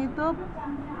people. তিনি তো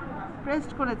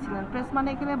প্রেসড করেছিলেন, প্রেস মানে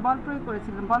এখানে বল প্রয়োগ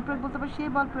করেছিলেন, বল প্রয়োগ বলতে পারে সেই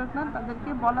বল প্রয়োগ না, তাদেরকে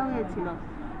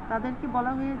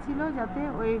বলা হয়েছিল যাতে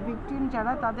ওই ভিকটিম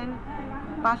যারা তাদের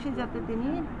পাশে যাতে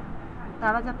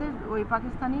তারা যাতে ওই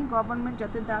পাকিস্তানি গভর্নমেন্ট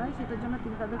যাতে দাঁড়ায় সেটার জন্য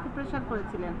তিনি তাদেরকে প্রেশার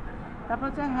করেছিলেন। তারপর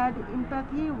হচ্ছে had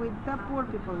empathy with the poor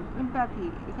people, empathy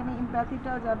এখানে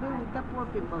ইম্প্যাথিটাও যাবে with the poor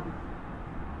people.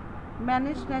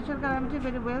 Manage natural calamity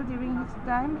very well during his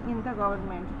time in the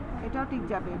government, এটাও ঠিক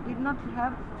যাবে। Did not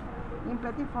have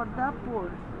empathy for the poor,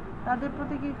 তাদের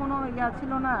প্রতি কি কোনো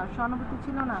ছিল না, সহানুভূতি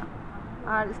ছিল না।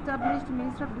 আর established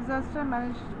ministry of disaster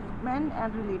management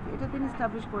and relief, এটা তিনি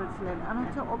এস্টাবলিশ করেছিলেন। আর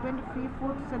হচ্ছে open free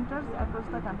food saunters across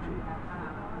the country,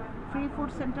 free food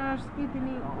saunters কি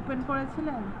তিনি ওপেন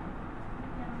করেছিলেন।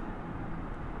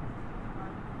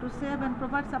 To save and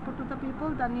provide support to the people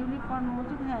the newly form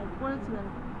মসজিদ, হ্যাঁ করেছিলেন,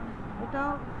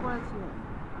 এটাও করেছিলেন।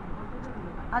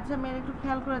 আচ্ছা মেয়ের একটু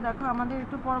খেয়াল করে দেখো, আমাদের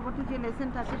একটু পরবর্তী যে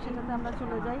লেসনটা আছে সেটাতে আমরা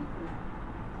চলে যাই।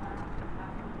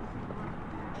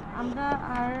 আমরা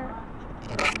আর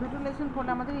দুটো লেসন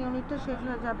পড়লে আমাদের ইউনিটটা শেষ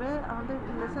হয়ে যাবে। আমাদের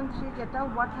লেসন 3 যেটা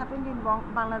হোয়াট হ্যাপেন্ড ইন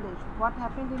বাংলাদেশ,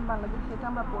 সেটা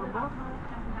আমরা পড়বো,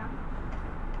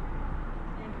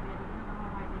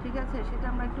 ঠিক আছে? সেটা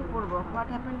আমরা একটু পড়বো, হোয়াট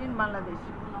হ্যাপেন্ড ইন বাংলাদেশ।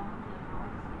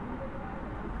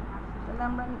 তাহলে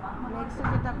আমরা নেক্সট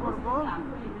যেটা করবো,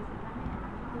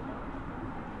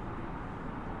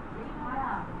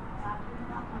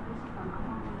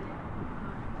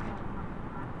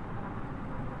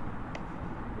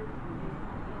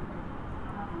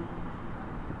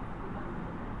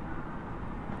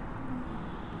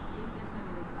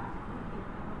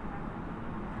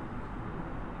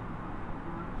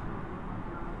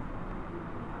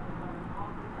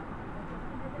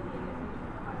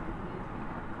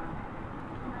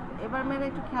 এবার মেয়েরা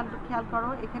একটু খেয়াল করো,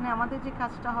 এখানে আমাদের যে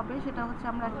কাজটা হবে সেটা হচ্ছে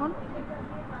আমরা এখন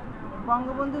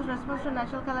Bangabandhu response to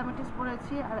national calamities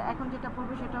পড়েছি, আর এখন যেটা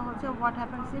পড়বো সেটা হচ্ছে হোয়াট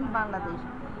হ্যাপেন্স ইন বাংলাদেশ।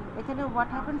 এখানে হোয়াট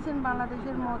হ্যাপেন্স ইন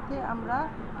বাংলাদেশের মধ্যে আমরা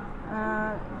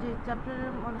যে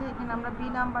চ্যাপ্টারের মধ্যে এখানে আমরা বি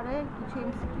নাম্বারে কিছু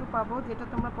এমসিকিউ পাবো, যেটা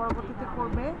তোমরা পরবর্তীতে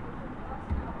করবে।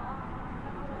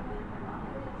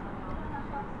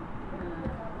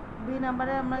 বি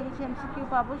নাম্বারে আমরা কিছু এমসিকিউ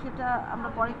পাবো, সেটা আমরা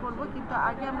পরে করবো, কিন্তু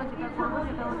আগে আমরা যেটা করবো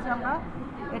সেটা হচ্ছে আমরা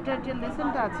এটার যে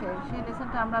লেসনটা আছে সেই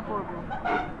লেসনটা আমরা পড়বো।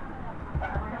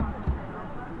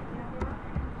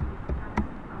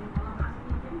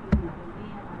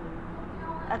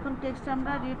 এখন টেক্সট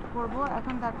আমরা রিড করব।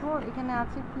 এখন দেখো এখানে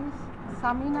আছে কি,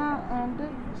 Samina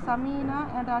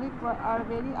and Arif are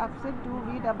very upset to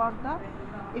read about the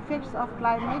effects of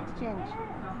climate change.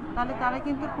 তাহলে তারা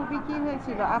কিন্তু খুবই কী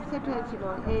হয়েছিল, আপসেট হয়েছিল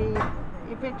এই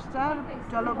ইফেক্টসটার,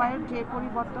 জলবায়ুর যে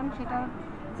পরিবর্তন সেটার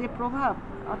যে প্রভাব,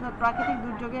 অর্থাৎ প্রাকৃতিক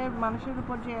দুর্যোগের মানুষের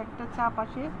উপর যে একটা চাপ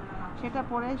আসে সেটা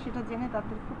পড়ে সেটা জেনে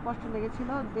তাদের খুব কষ্ট লেগেছিল।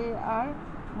 দে আর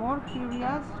more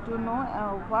curious to know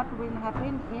what will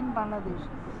happen in Bangladesh.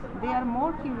 They are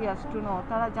more curious to know,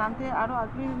 তারা জানতে আরও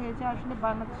আগ্রহী হয়েছে আসলে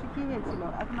বাংলাদেশে কী হয়েছিল।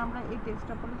 এখন আমরা এই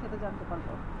টেক্সটটা পড়লে সেটা জানতে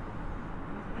পারবো।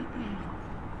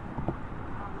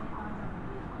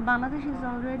 Bangladesh is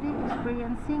already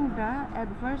experiencing the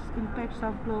adverse impacts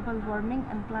of global warming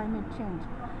and climate change.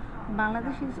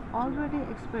 Bangladesh is already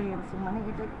experiencing, মানে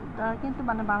এটা তারা কিন্তু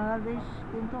বাংলাদেশ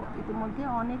কিন্তু ইতিমধ্যে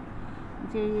অনেক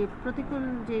যে প্রতিকূল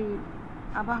যে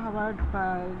আবহাওয়ার বা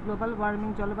গ্লোবাল ওয়ার্মিং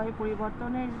জলবায়ু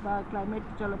পরিবর্তনের বা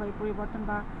জলবায়ু পরিবর্তন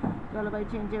বা জলবায়ু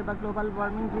চেঞ্জের বা গ্লোবাল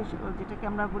ওয়ার্মিং যেটাকে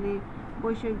আমরা বলি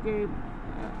বৈশ্বিক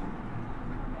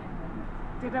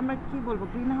যেটা আমরা কী বলবো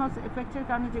গ্রিন হাউস এফেক্টের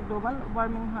কারণে যে গ্লোবাল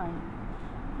ওয়ার্মিং হয়,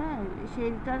 হ্যাঁ,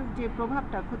 সেইটার যে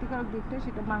প্রভাবটা ক্ষতিকারক দিকটা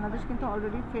সেটা বাংলাদেশ কিন্তু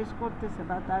অলরেডি ফেস করতেছে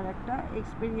বা তার একটা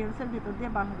এক্সপিরিয়েন্সের ভিতর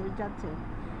দিয়ে বাংলাদেশ যাচ্ছে।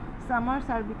 Summers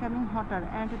R becoming হটার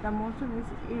and the monsoon is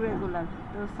irregular.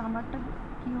 তো সামারটা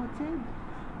কী হচ্ছে,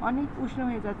 অনেক উষ্ণ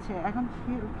হয়ে যাচ্ছে। এখন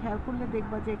খেয়াল করলে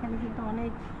দেখবা যে এখানে কিন্তু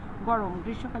অনেক গরম,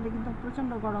 গ্রীষ্মকালে কিন্তু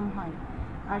প্রচণ্ড গরম হয়।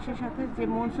 আর সে সাথে যে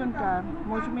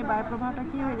মৌসুমি বায়ুপ্রবাহটা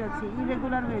কী হয়ে যাচ্ছে,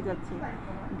 ইরেগুলার হয়ে যাচ্ছে।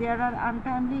 দেয়ার আর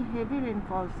untimely heavy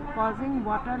রেনফলস causing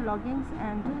water লগিংস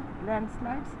and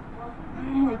landslides.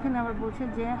 এখানে আবার বলছে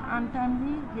যে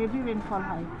আনটাইমলি হেভি রেনফল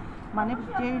হয়, মানে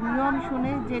যে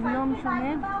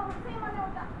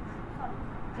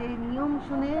নিয়ম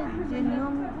শুনে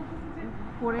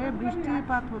করে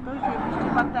বৃষ্টিপাত হতো সেই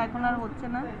বৃষ্টিপাতটা এখন আর হচ্ছে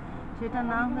না। সেটা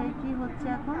না হয়ে কি হচ্ছে,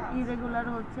 এখন ইরেগুলার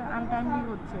হচ্ছে, আনটাইমলি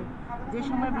হচ্ছে। যে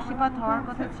সময় বৃষ্টিপাত হওয়ার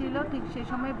কথা ছিল ঠিক সেই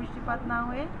সময় বৃষ্টিপাত না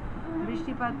হয়ে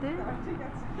বৃষ্টিপাতের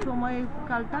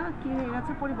সময়কালটা কী হয়ে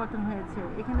গেছে, পরিবর্তন হয়েছে।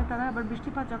 এখানে তারা আবার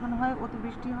বৃষ্টিপাত যখন হয়,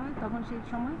 অতিবৃষ্টি হয়, তখন সেই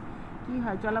সময় কী কী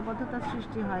হয়, জলাবদ্ধতার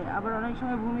সৃষ্টি হয়, আবার অনেক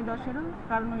সময় ভূমিধসেরও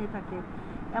কারণ হয়ে থাকে।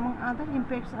 এবং আদার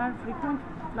impacts R frequent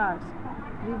floods,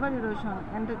 river erosion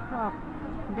and the crop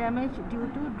damage due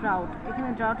to drought. এখানে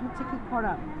ড্রাউট হচ্ছে কি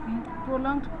খরা,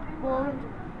 প্রলংড কোল্ড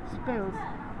স্পেলস,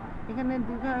 এখানে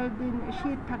দীর্ঘদিন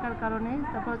শীত থাকার কারণে।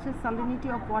 তারপর হচ্ছে salinity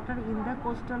of water in the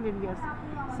coastal areas.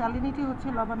 Salinity হচ্ছে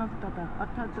লবণাক্ততা,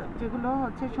 অর্থাৎ যেগুলো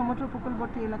হচ্ছে সমুদ্র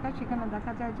উপকূলবর্তী এলাকা, সেখানে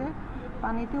দেখা যায় যে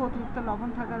পানিতে অতিরিক্ত লবণ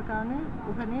থাকার কারণে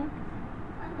ওখানে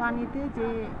পানিতে যে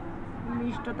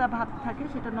মিষ্টতা ভাব থাকে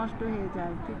সেটা নষ্ট হয়ে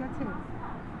যায়, ঠিক আছে।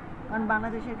 কারণ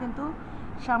বাংলাদেশের কিন্তু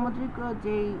সামুদ্রিক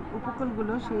যেই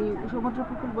উপকূলগুলো, সেই সমুদ্র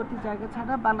উপকূলবর্তী জায়গা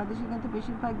ছাড়া বাংলাদেশে কিন্তু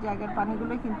বেশিরভাগ জায়গার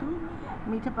পানিগুলোই কিন্তু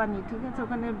মিঠা পানি, ঠিক আছে।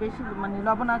 ওখানে বেশি মানে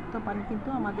লবণাক্ত পানি কিন্তু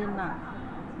আমাদের না।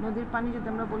 নদীর পানি যদি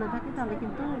আমরা বলে থাকি তাহলে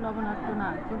কিন্তু লবণাক্ত না।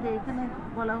 কিন্তু এখানে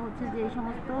বলা হচ্ছে যে এই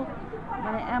সমস্ত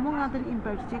মানে এমন আদার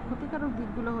ইম্প্যাক্ট, যে ক্ষতিকারক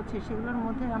দিকগুলো হচ্ছে সেগুলোর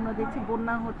মধ্যে আমরা দেখছি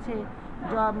বন্যা হচ্ছে,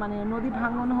 মানে নদী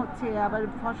ভাঙন হচ্ছে, আবার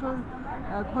ফসল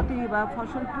ক্ষতি বা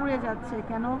ফসল পুড়ে যাচ্ছে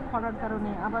কেন, খরার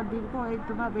কারণে, আবার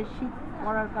দীর্ঘভাবে শীত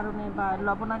পড়ার কারণে বা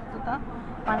লবণাক্ততা,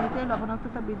 পানিতে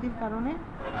লবণাক্ততা বৃদ্ধির কারণে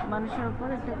মানুষের উপর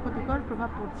একটা ক্ষতিকর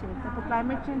প্রভাব পড়ছে। তারপর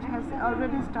climate change has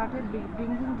already started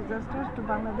bringing disasters two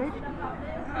Bangladesh.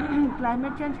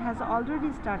 Climate change has already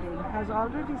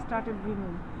started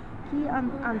bringing, কি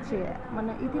আনছে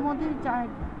মানে ইতিমধ্যে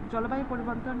জলবায়ু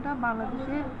পরিবর্তনটা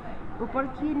বাংলাদেশের উপর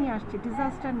কী নিয়ে আসছে,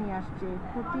 ডিজাস্টার নিয়ে আসছে,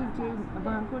 ক্ষতির যে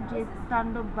ভয়ঙ্কর যে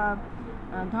তাণ্ডব বা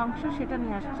ধ্বংস সেটা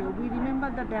নিয়ে আসছে। We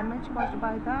remember the damage caused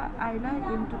by the Aila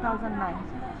in 2009।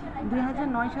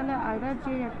 2009 সালে আইলার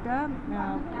যে একটা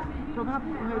প্রভাব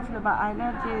হয়েছিল বা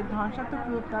আইলার যে ধ্বংসাত্মক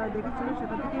রূপ তারা দেখেছিল,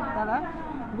 সেটা থেকে তারা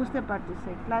বুঝতে পারতেছে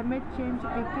climate change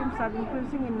victims R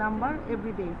increasing in number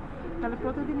everyday. তাহলে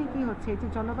প্রতিদিনই কী হচ্ছে, এই যে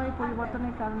জলবায়ু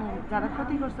পরিবর্তনের কারণে যারা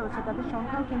ক্ষতিগ্রস্ত হচ্ছে তাদের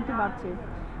সংখ্যাও কিন্তু বাড়ছে।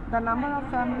 The number of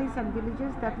families and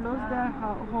villages that lose their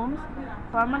homes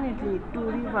permanently to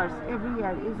rivers every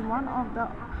year is one of the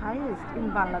highest in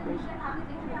Bangladesh.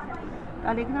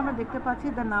 তাহলে এখানে আমরা দেখতে পাচ্ছি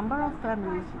the number of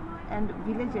families and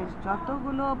villages,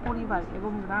 যতগুলো পরিবার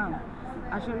এবং গ্রাম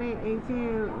আসলে এই যে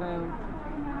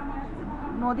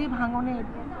নদী ভাঙনের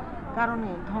কারণে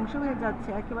ধ্বংস হয়ে যাচ্ছে,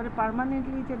 একেবারে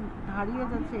পার্মানেন্টলি যে হারিয়ে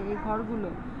যাচ্ছে এই ঘরগুলো,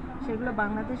 সেগুলো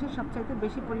বাংলাদেশের সবচাইতে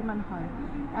বেশি পরিমাণ হয়।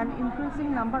 And increasing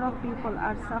number of people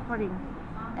are suffering.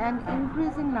 And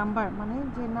increasing number মানে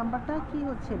যে নাম্বারটা কী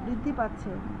হচ্ছে, বৃদ্ধি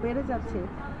পাচ্ছে, বেড়ে যাচ্ছে,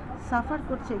 সাফার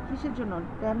করছে কিসের জন্য,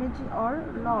 ড্যামেজ অর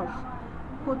লস,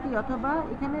 ক্ষতি, অথবা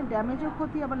এখানে ড্যামেজও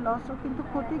ক্ষতি আবার লসও কিন্তু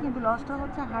ক্ষতি, কিন্তু লসটা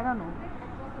হচ্ছে হারানো।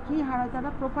 কি হারায় তারা,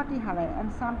 প্রপার্টি হারায়।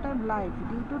 And sometime life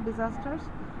due to disasters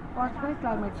caused by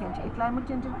climate change. এই ক্লাইমেট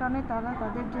চেঞ্জের কারণে তারা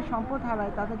তাদের যে সম্পদ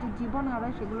হারায়, তাদের যে জীবন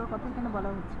হারায়, সেগুলোর কথা এখানে বলা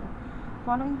হচ্ছে।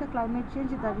 Following the climate change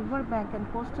the river bank and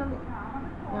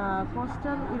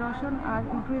coastal erosion R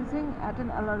increasing at an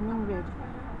alarming rate.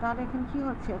 তাহলে এখন কী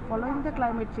হচ্ছে, ফলোইং দ্য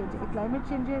ক্লাইমেট চেঞ্জ, এই ক্লাইমেট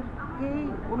চেঞ্জেরকেই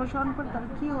অনুসরণ করে তার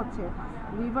কী হচ্ছে,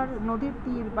 রিভার নদীর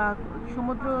তীর বা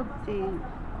সমুদ্র যে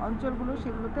অঞ্চলগুলো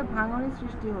সেগুলোতে ভাঙনের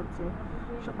সৃষ্টি হচ্ছে,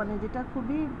 মানে যেটা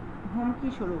খুবই হুমকি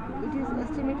স্বরূপ। It is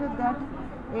estimated that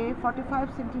a 45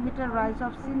 centimeter rise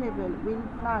of sea level will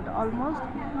flood almost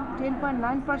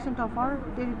 10.9% of our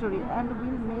territory and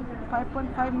will make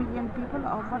 5.5 million people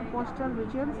of our coastal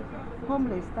regions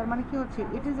homeless. তার মানে কি হচ্ছে,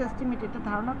 ইট ইজ এস্টিমেটেড, এটা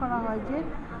ধারণা করা হয় যে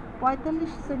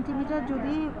 45 সেন্টিমিটার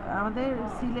যদি আমাদের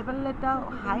সি লেভেলটা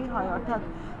হাই হয়, অর্থাৎ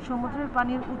সমুদ্রের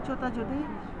পানির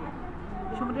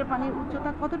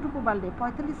উচ্চতা কতটুকু বাড়লে,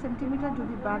 45 সেন্টিমিটার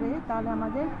যদি বাড়ে, তাহলে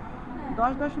আমাদের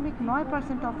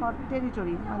 10.9% অফ আর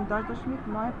টেরিটরি, মানে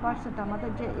 10.9% আমাদের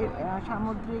যে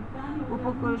সামুদ্রিক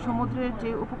সমুদ্রের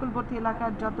যে উপকূলবর্তী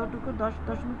এলাকার যতটুকু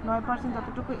 10.9%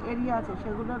 যতটুকু এরিয়া আছে,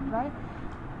 সেগুলোর প্রায়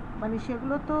মানে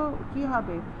সেগুলো তো কী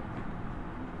হবে,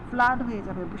 ফ্লাড হয়ে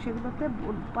যাবে, সেগুলোতে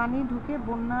পানি ঢুকে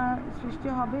বন্যা সৃষ্টি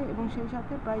হবে এবং সেই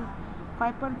সাথে প্রায়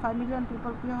 5.5 মিলিয়ন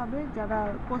পিপল কী হবে, যারা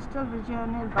কোস্টাল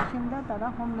রিজিয়নের বাসিন্দা তারা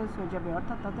হোমলেস হয়ে যাবে,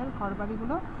 অর্থাৎ তাদের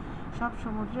ঘরবাড়িগুলো সব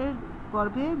সমুদ্রের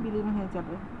গর্ভে বিলীন হয়ে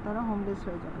যাবে, তারা হোমলেস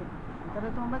হয়ে যাবে। তাহলে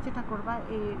তোমরা যেটা করবা,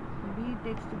 এই বি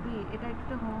টেক্সট বি, এটা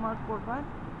একটু হোমওয়ার্ক করবা।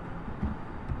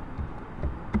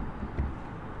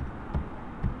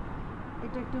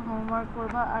 এটা একটু হোমওয়ার্ক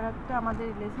করবা। আর একটা আমাদের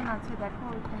লেসন আছে, দেখো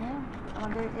এখানে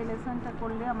আমাদের এই লেসনটা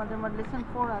করলে আমাদের লেসন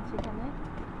 4 আছে এখানে।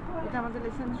 এটা আমাদের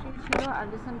লেসন 3 ছিল আর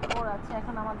লেসন 4 আছে।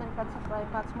 এখন আমাদের কাছে প্রায়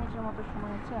 5 মিনিটের মতো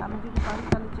সময় আছে। আমি যদি পারি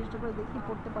তাহলে চেষ্টা করে দেখি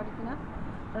পড়তে পারি কিনা।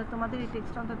 তাহলে তোমাদের এই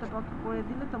টেক্সট অন্তত পড়ে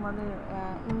দিলে তোমাদের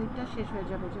ইউনিটটা শেষ হয়ে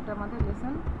যাবে, যেটা আমাদের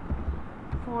লেসন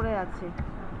 4-এ আছে।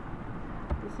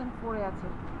 লেসন 4-এ আছে,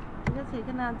 ঠিক আছে।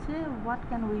 এখানে আছে হোয়াট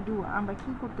ক্যান উই ডু, আমরা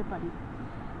কী করতে পারি।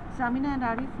 Samina and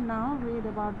Arif now read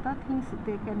about the things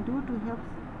they can do to help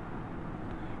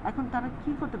এখন তারা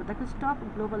কী করতে পারে, দেখো স্টপ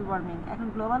গ্লোবাল ওয়ার্মিং। এখন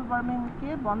গ্লোবাল ওয়ার্মিংকে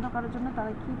বন্ধ করার জন্য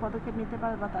তারা কী পদক্ষেপ নিতে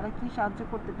পারে বা তারা কী সাহায্য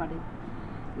করতে পারে।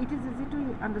 It is easy to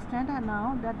understand now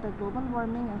that the global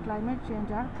warming and climate change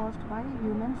are caused by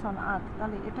humans on earth.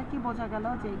 তাহলে এটা কি বোঝা গেল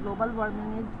যে গ্লোবাল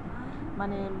ওয়ার্মিংয়ের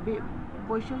মানে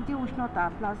বৈশ্বিক যে উষ্ণতা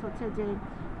প্লাস হচ্ছে যে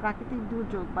প্রাকৃতিক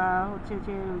দুর্যোগ বা হচ্ছে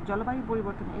যে জলবায়ু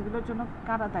পরিবর্তন, এগুলোর জন্য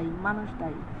কারা দায়ী? মানুষ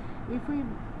দায়ী। If we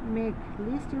make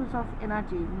list use of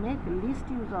energy, make list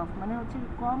use of মানে হচ্ছে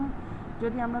কম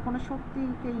যদি আমরা কোনো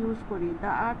শক্তিকে ইউজ করি,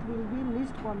 the earth will be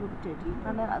list polluted,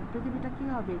 তাহলে পৃথিবীটা কী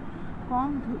হবে? কম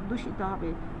দূষিত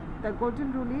হবে। The golden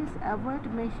rule is avoid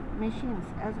machines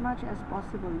as much as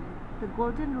possible. The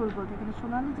golden rule বলতে এখানে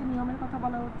সোনালি যে নিয়মের কথা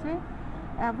বলা হচ্ছে,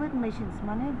 অ্যাভয়েড মেশিনস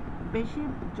মানে বেশি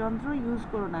যন্ত্র ইউজ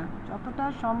করো না, যতটা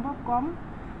সম্ভব কম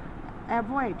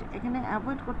অ্যাভয়েড, এখানে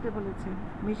অ্যাভয়েড করতে বলেছে,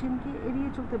 মেশিনকে এড়িয়ে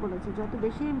চলতে বলেছে। যত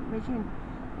বেশি মেশিন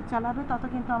চালাবে তত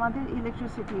কিন্তু আমাদের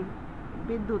ইলেকট্রিসিটি,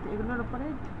 বিদ্যুৎ এগুলোর উপরে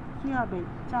কী হবে?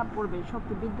 চাপ পড়বে,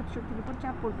 বিদ্যুৎ শক্তির উপর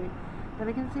চাপ পড়বে।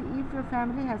 তাহলে এখানে if your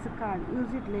family has a car use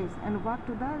it less and walk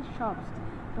to the shops.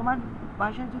 তোমার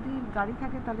বাসায় যদি গাড়ি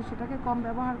থাকে তাহলে সেটাকে কম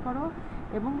ব্যবহার করো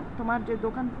এবং তোমার যে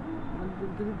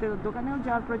দোকানেও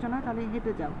যাওয়ার প্রয়োজন হয় তাহলে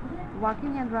হেঁটে যাও।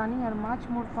 Walking and running R much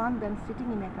more fun than sitting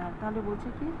in a কার। তাহলে বলছে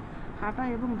কি হাঁটা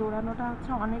এবং দৌড়ানোটা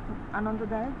হচ্ছে অনেক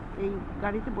আনন্দদায়ক এই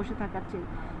গাড়িতে বসে থাকার চেয়ে।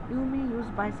 You may use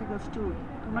bicycles two,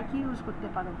 তোমরা কি ইউজ করতে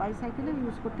পারো? বাইসাইকেলও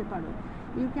ইউজ করতে পারো।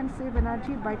 You can save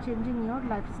energy by changing your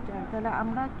lifestyle. তাহলে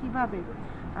আমরা কীভাবে,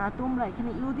 তোমরা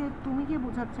এখানে ইউ দিয়ে তুমি কি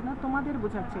বোঝাচ্ছে না, তোমাদের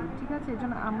বোঝাচ্ছে, ঠিক আছে? এই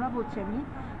জন্য আমরা বলছি আমি,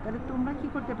 তাহলে তোমরা কি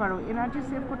করতে পারো? এনার্জি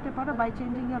সেভ করতে পারো বাই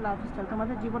চেঞ্জিং ইউর লাইফস্টাইল,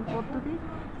 তোমাদের জীবন পদ্ধতি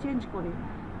চেঞ্জ করে।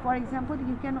 For example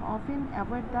you can often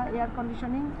avoid the air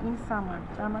conditioning in summer,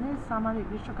 তার মানে সামারে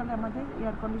গ্রীষ্মকালে আমাদের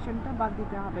এয়ার কন্ডিশনটা বাদ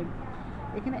দিতে হবে।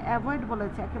 এখানে অ্যাভয়েড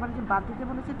বলেছে, একেবারে যে বাদ দিতে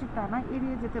বলেছে ঠিক তা না,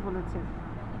 এড়িয়ে যেতে বলেছে।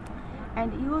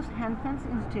 And use hand fans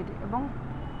instead, এবং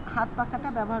হাত পাখাটা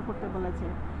ব্যবহার করতে বলেছে।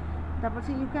 তারপর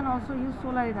হচ্ছে you can also use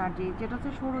solar energy, যেটা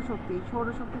হচ্ছে সৌরশক্তি।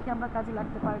 সৌরশক্তিকে আমরা কাজে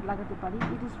লাগাতে পারি।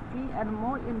 It is free and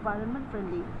more environment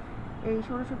friendly. এই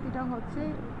সৌরশক্তিটা হচ্ছে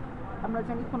আমরা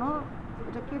জানি কোনো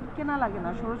এটা কেনা লাগে না,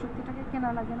 সৌরশক্তিটাকে কেনা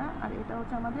লাগে না, আর এটা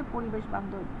হচ্ছে আমাদের পরিবেশ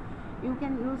বান্ধব। You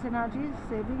can use energy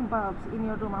saving bulbs in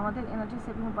your room, আমাদের এনার্জি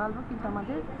সেভিং বাল্বও কিন্তু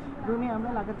আমাদের রুমে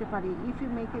আমরা লাগাতে পারি। If you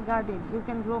make a garden you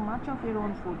can grow much of your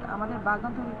own food, আমাদের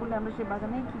বাগান তৈরি করলে আমরা সেই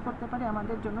বাগানে কী করতে পারি?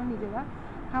 আমাদের জন্য নিজেরা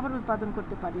খাবার উৎপাদন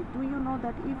করতে পারি। Do you know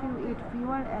that if you it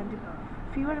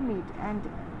fewer meet and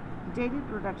dairy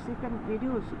products you can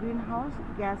reduce green house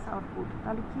gas output.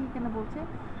 তাহলে কি এখানে বলছে?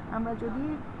 আমরা যদি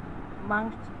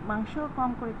মাংস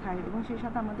কম করে খাই এবং সেই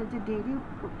সাথে আমাদের যে ডেইরি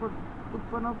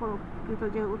উৎপন্নকৃত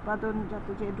যে উৎপাদনজাত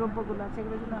যে দ্রব্যগুলো আছে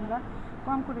এগুলো যদি আমরা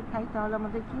কম করে খাই তাহলে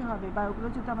আমাদের কী হবে? বা ওগুলো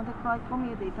যদি আমাদের ক্রয়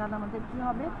কমিয়ে দিই তাহলে আমাদের কী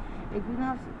হবে? এই গ্রিন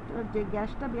হাউস যে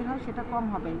গ্যাসটা বের হয় সেটা কম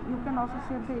হবে। You can also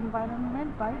save the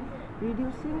environment by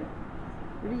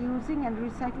রিইউজিং and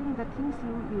recycling the things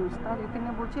you use. তার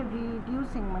এখানে বলছে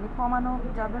রিডিউসিং মানে কমানো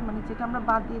যাবে, মানে যেটা আমরা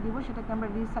বাদ দিয়ে দিব সেটাকে আমরা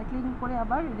রিসাইক্লিং করে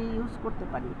আবার রিইউজ করতে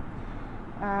পারি।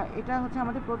 এটা হচ্ছে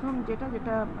আমাদের প্রথম যেটা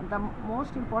the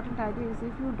most important idea is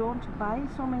if you don't by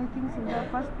so many things in the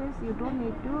first place you don't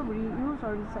need to reuse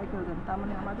or recycle them. তার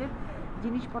মানে আমাদের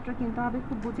জিনিসপত্র কিনতে হবে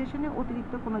খুব বুঝে শুনে,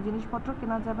 অতিরিক্ত কোনো জিনিসপত্র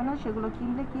কেনা যাবে না। সেগুলো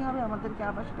কিনলে কী হবে? আমাদেরকে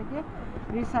আবার সেটাকে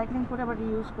রিসাইক্লিং করে আবার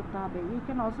রিইউজ করতে হবে। You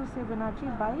can also save energy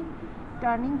by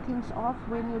turning things of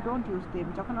when you don't use them,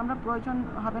 যখন আমরা প্রয়োজন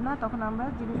হবে না তখন আমরা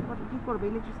জিনিসপত্র কী করবো?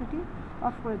 ইলেকট্রিসিটি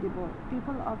অফ করে দিব।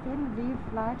 People often leave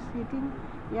lights heating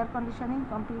air conditioning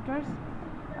computers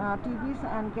TVs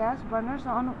and gas burners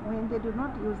on when they do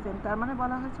not use them. তার মানে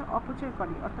বলা হয়েছে অপচয়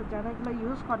করে, অর্থাৎ যারা এগুলো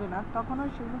ইউজ করে না তখনও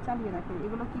সেগুলো চালিয়ে রাখে।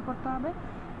 এগুলো কী করতে হবে?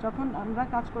 যখন আমরা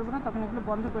কাজ করবো না তখন এগুলো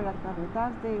বন্ধ করে রাখতে হবে।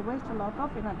 দাস দে ওয়েস্ট লট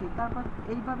অফ এনার্জি, তারপর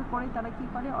এইভাবে করে তারা কী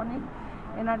করে? অনেক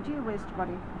এনার্জি ওয়েস্ট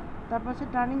করে। তারপর হচ্ছে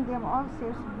turning them of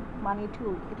saves money to,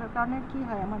 এটার কারণে কী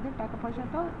হয়? আমাদের টাকা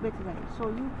পয়সাটাও বেঁচে যায়। So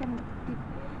you can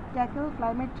tackle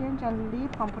climate change and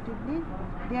live comfortably.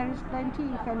 There is plenty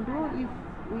you can do if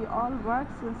we all work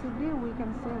sensibly. We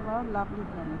can save our lovely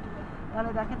planet.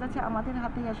 তাহলে দেখা যাচ্ছে আমাদের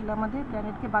হাতেই আসলে আমাদের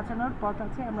প্ল্যানেটকে বাঁচানোর পথ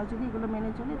আছে। আমরা যদি এগুলো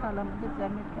মেনে চলি তাহলে আমাদের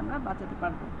প্ল্যানেটকে আমরা বাঁচাতে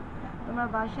পারবো। তোমরা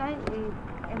বাসায় এই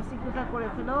এমসিকিউটা করে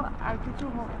ফেলো। আর কিছু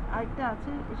আরেকটা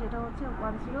আছে, সেটা হচ্ছে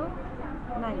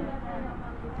 109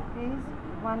 পেজ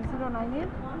 109-এর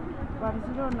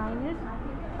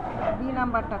বি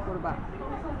নাম্বারটা করবা।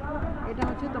 এটা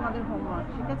হচ্ছে তোমাদের হোমওয়ার্ক,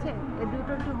 ঠিক আছে? এই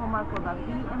দুটো একটু হোমওয়ার্ক করবা,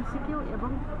 বি এমসিকিউ এবং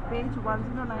পেজ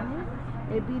 109-এর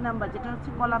এই বি নাম্বার যেটা হচ্ছে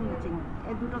কলাম ম্যাচিং,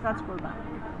 এই দুটো কাজ করবা,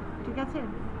 ঠিক আছে?